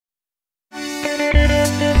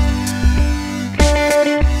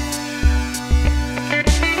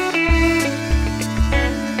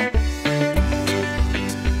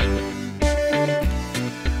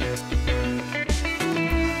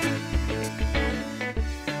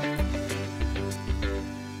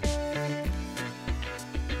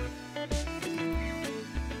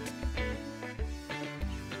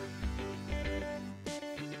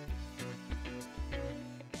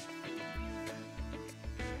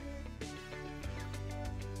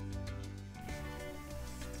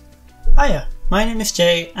Hiya, my name is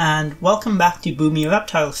Jay and welcome back to Bumi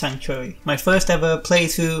Reptile Sanctuary, my first ever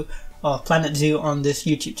playthrough of Planet Zoo on this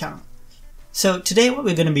YouTube channel. So today what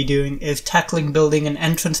we're going to be doing is tackling building an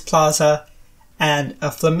entrance plaza and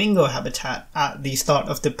a flamingo habitat at the start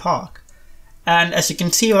of the park. And as you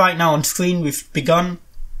can see right now on screen, we've begun.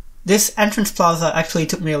 This entrance plaza actually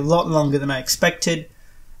took me a lot longer than I expected.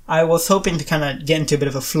 I was hoping to kind of get into a bit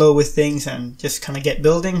of a flow with things and just kind of get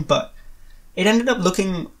building, but it ended up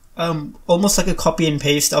looking almost like a copy and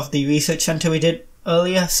paste of the research center we did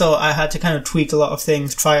earlier, so I had to kind of tweak a lot of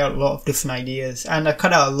things, try out a lot of different ideas, and I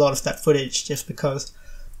cut out a lot of that footage just because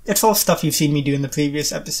it's all stuff you've seen me do in the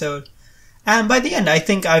previous episode. And by the end, I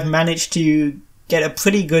think I've managed to get a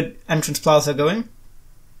pretty good entrance plaza going.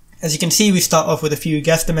 As you can see, we start off with a few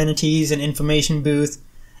guest amenities, an information booth,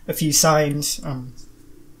 a few signs, a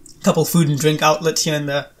couple food and drink outlets here and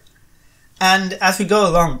there. And as we go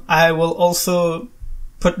along, I will also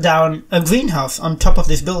put down a greenhouse on top of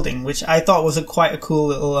this building, which I thought was quite a cool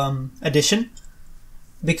little addition.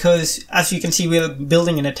 Because, as you can see, we're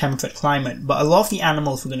building in a temperate climate, but a lot of the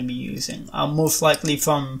animals we're going to be using are most likely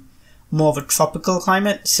from more of a tropical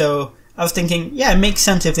climate, so I was thinking, yeah, it makes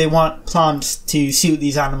sense if they want plants to suit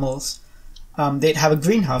these animals. They'd have a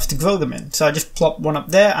greenhouse to grow them in, so I just plopped one up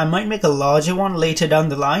there. I might make a larger one later down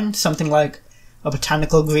the line, something like a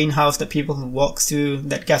botanical greenhouse that people can walk through,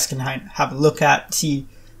 that guests can have a look at, see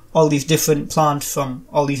all these different plants from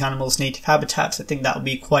all these animals' native habitats. I think that would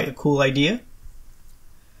be quite a cool idea.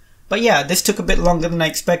 But yeah, this took a bit longer than I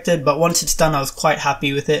expected, but once it's done I was quite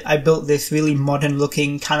happy with it. I built this really modern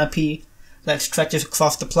looking canopy that stretches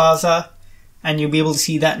across the plaza, and you'll be able to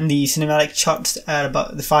see that in the cinematic shots at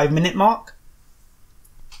about the 5-minute mark.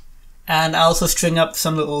 And I also string up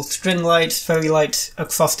some little string lights, fairy lights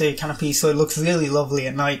across the canopy, so it looks really lovely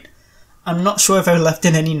at night. I'm not sure if I left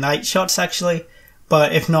in any night shots actually,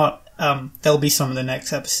 but if not, there'll be some in the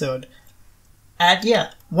next episode. And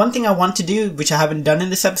yeah, one thing I want to do, which I haven't done in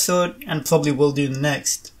this episode, and probably will do in the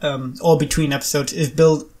next, or between episodes, is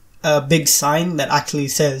build a big sign that actually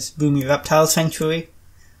says Bumi Reptile Sanctuary.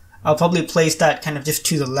 I'll probably place that kind of just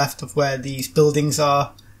to the left of where these buildings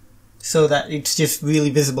are, so that it's just really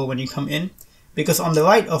visible when you come in. Because on the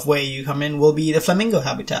right of where you come in will be the flamingo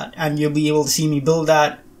habitat, and you'll be able to see me build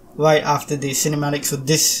that right after the cinematics for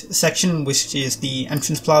this section, which is the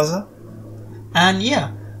entrance plaza. And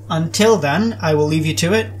yeah, until then, I will leave you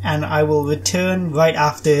to it, and I will return right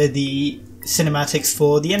after the cinematics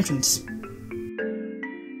for the entrance.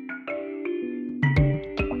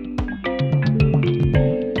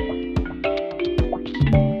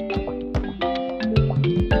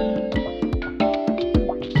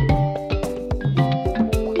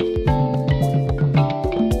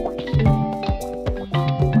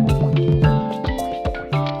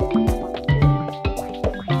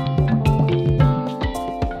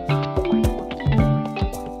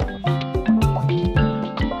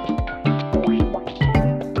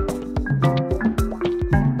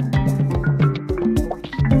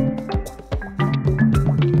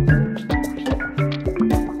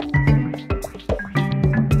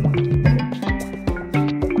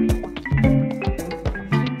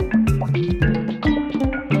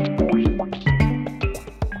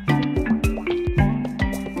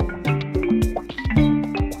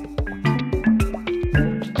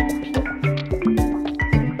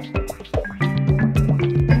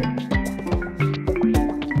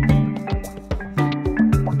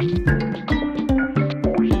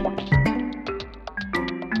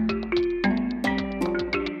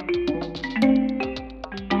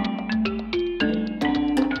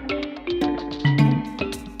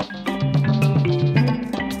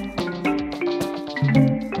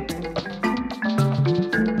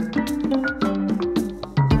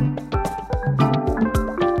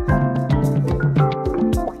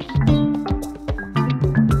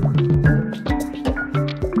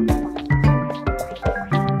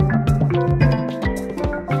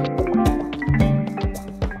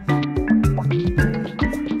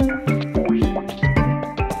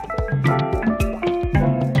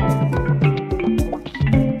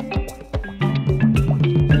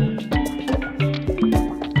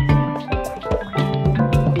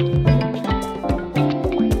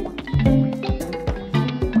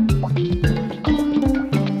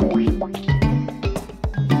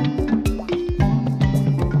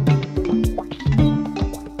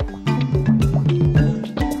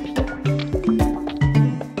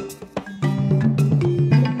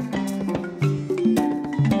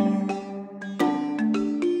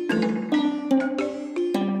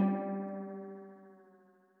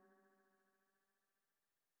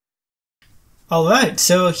 Alright,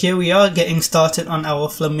 so here we are getting started on our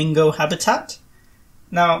flamingo habitat.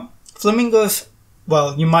 Now, flamingos,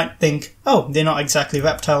 well, you might think, oh, they're not exactly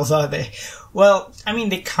reptiles, are they? Well, I mean,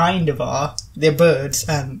 they kind of are. They're birds,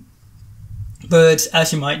 and birds,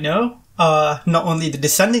 as you might know, are not only the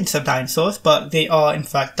descendants of dinosaurs, but they are, in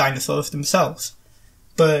fact, dinosaurs themselves.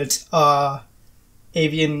 Birds are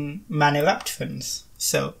avian maniraptorans,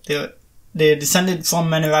 so they're descended from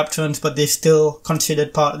maniraptorans, but they're still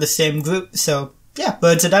considered part of the same group, so yeah,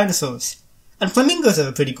 birds are dinosaurs. And flamingos are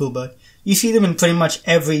a pretty cool bird. You see them in pretty much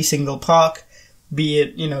every single park, be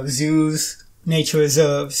it, zoos, nature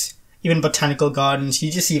reserves, even botanical gardens.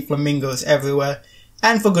 You just see flamingos everywhere,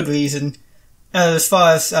 and for good reason. As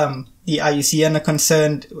far as the IUCN are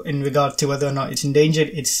concerned, in regard to whether or not it's endangered,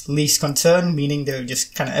 it's least concern, meaning they're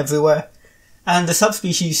just kind of everywhere. And the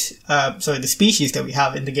subspecies, the species that we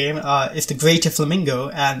have in the game is the greater flamingo,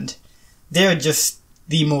 and they're just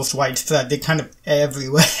the most widespread. They're kind of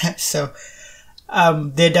everywhere, so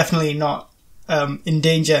they're definitely not in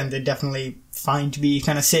danger, and they're definitely fine to be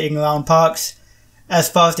kind of sitting around parks. As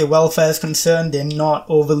far as their welfare is concerned, they're not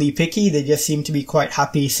overly picky. They just seem to be quite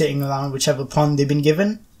happy sitting around whichever pond they've been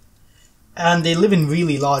given. And they live in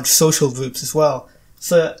really large social groups as well.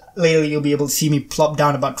 So later you'll be able to see me plop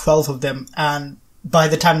down about 12 of them, and by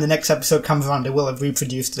the time the next episode comes around, they will have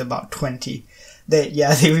reproduced about 20. They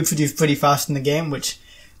reproduce pretty fast in the game, which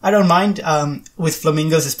I don't mind, with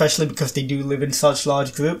flamingos especially because they do live in such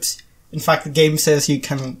large groups. In fact, the game says you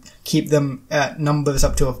can keep them at numbers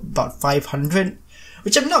up to about 500,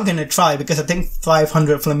 which I'm not going to try because I think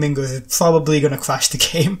 500 flamingos is probably going to crash the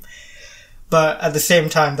game. But at the same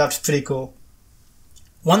time, that's pretty cool.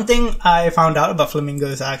 One thing I found out about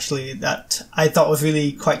flamingos actually that I thought was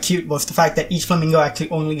really quite cute was the fact that each flamingo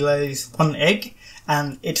actually only lays one egg,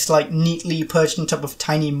 and it's like neatly perched on top of a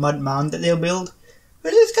tiny mud mound that they'll build,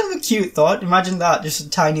 which is kind of a cute thought. Imagine that, just a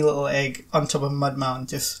tiny little egg on top of a mud mound,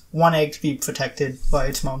 just one egg to be protected by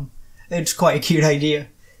its mom. It's quite a cute idea.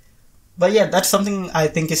 But yeah, that's something I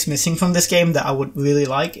think is missing from this game that I would really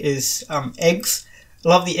like is eggs. A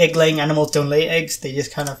lot of the egg-laying animals don't lay eggs, they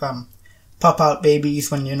just kind of pop out babies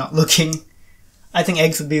when you're not looking. I think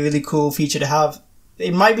eggs would be a really cool feature to have.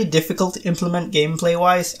 It might be difficult to implement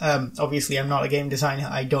gameplay-wise. Obviously, I'm not a game designer.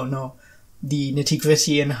 I don't know the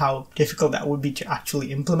nitty-gritty and how difficult that would be to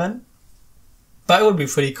actually implement. But it would be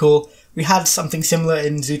pretty cool. We had something similar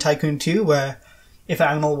in Zoo Tycoon 2, where if an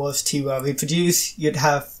animal was to reproduce, you'd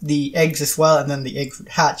have the eggs as well, and then the eggs would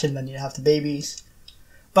hatch, and then you'd have the babies.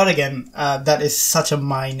 But again, that is such a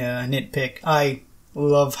minor nitpick. I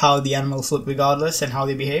love how the animals look regardless and how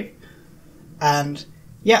they behave. And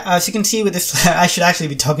yeah, as you can see with this, I should actually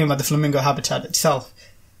be talking about the flamingo habitat itself.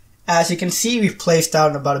 As you can see, we've placed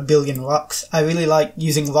down about 1 billion rocks. I really like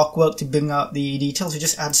using rock work to bring out the details. It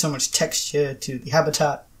just adds so much texture to the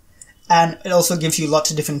habitat. And it also gives you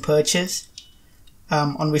lots of different perches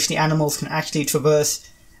on which the animals can actually traverse,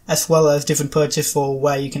 as well as different perches for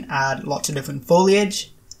where you can add lots of different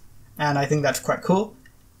foliage. And I think that's quite cool.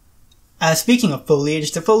 Speaking of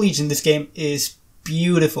foliage, the foliage in this game is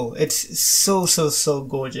beautiful. It's so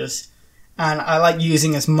gorgeous. And I like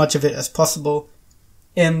using as much of it as possible.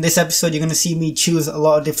 In this episode, you're going to see me choose a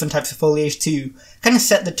lot of different types of foliage to kind of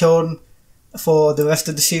set the tone for the rest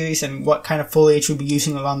of the series and what kind of foliage we'll be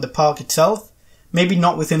using around the park itself. Maybe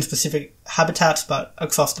not within specific habitats, but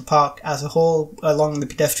across the park as a whole, along the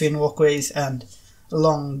pedestrian walkways and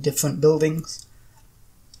along different buildings.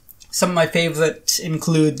 Some of my favourites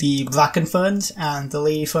include the bracken ferns and the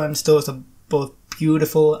lady ferns. Those are both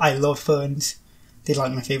beautiful. I love ferns. They're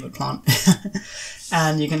like my favourite plant.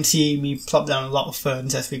 And you can see me plop down a lot of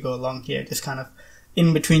ferns as we go along here, just kind of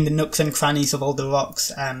in between the nooks and crannies of all the rocks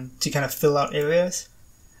and to kind of fill out areas.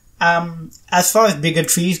 As far as bigger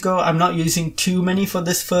trees go, I'm not using too many for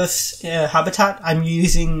this first habitat. I'm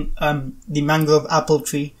using the mangrove apple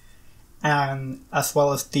tree and as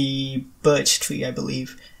well as the birch tree, I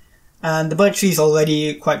believe. And the birch tree is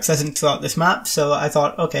already quite present throughout this map, so I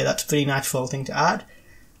thought, okay, that's a pretty natural thing to add.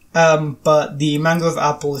 But the mangrove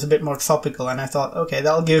apple is a bit more tropical, and I thought, okay,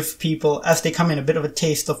 that'll give people, as they come in, a bit of a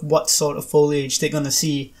taste of what sort of foliage they're going to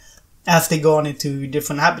see as they go on into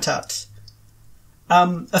different habitats.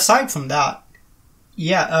 Aside from that,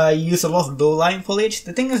 yeah, I use a lot of low-lying foliage.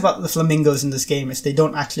 The thing is about the flamingos in this game is they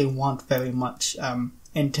don't actually want very much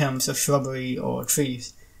in terms of shrubbery or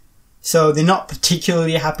trees. So they're not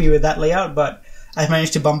particularly happy with that layout, but I've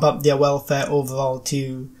managed to bump up their welfare overall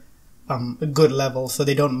to a good level, so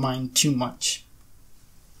they don't mind too much.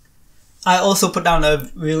 I also put down a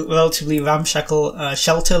relatively ramshackle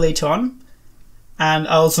shelter later on, and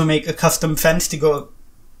I also make a custom fence to go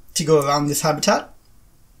around this habitat.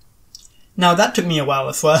 Now that took me a while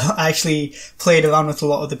as well. I actually played around with a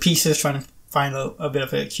lot of the pieces, trying to find a bit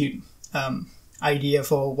of a cute idea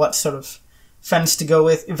for what sort of fence to go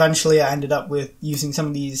with. Eventually I ended up with using some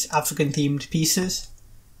of these African themed pieces,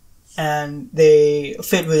 and they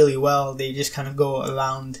fit really well. They just kind of go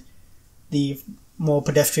around the more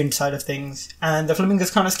pedestrian side of things, and the flamingos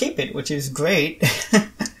can't escape it, which is great.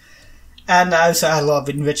 And I also add a lot of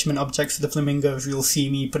enrichment objects for the flamingos. You'll see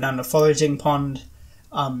me put down a foraging pond,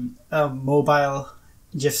 a mobile,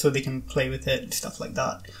 just so they can play with it, stuff like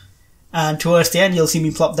that. And towards the end, you'll see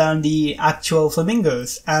me plop down the actual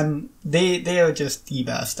flamingos, and they are just the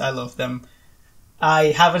best. I love them. I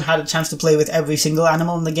haven't had a chance to play with every single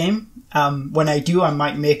animal in the game. When I do, I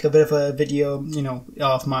might make a bit of a video, you know,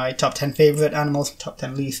 of my top 10 favorite animals, top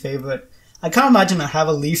 10 least favorite. I can't imagine I have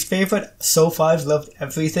a least favorite. So far, I've loved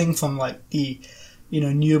everything from like the, you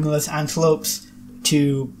know, numerous antelopes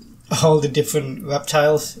to all the different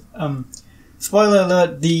reptiles. Spoiler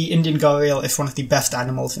alert, the Indian gharial is one of the best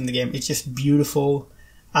animals in the game. It's just beautiful.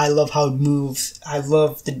 I love how it moves. I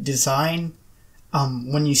love the design.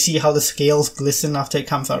 When you see how the scales glisten after it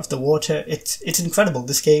comes out of the water, it's incredible.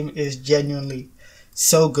 This game is genuinely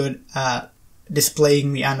so good at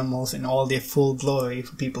displaying the animals in all their full glory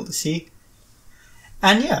for people to see.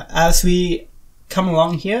 And yeah, as we come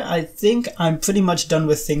along here, I think I'm pretty much done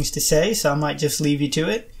with things to say, so I might just leave you to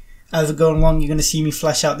it. As we go along, you're going to see me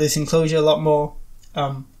flesh out this enclosure a lot more.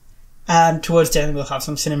 And towards the end, we'll have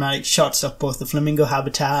some cinematic shots of both the flamingo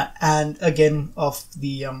habitat and, again, of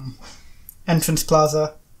the entrance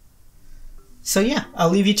plaza. So yeah, I'll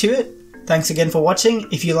leave you to it. Thanks again for watching.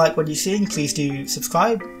 If you like what you're seeing, please do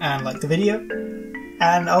subscribe and like the video.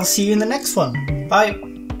 And I'll see you in the next one. Bye!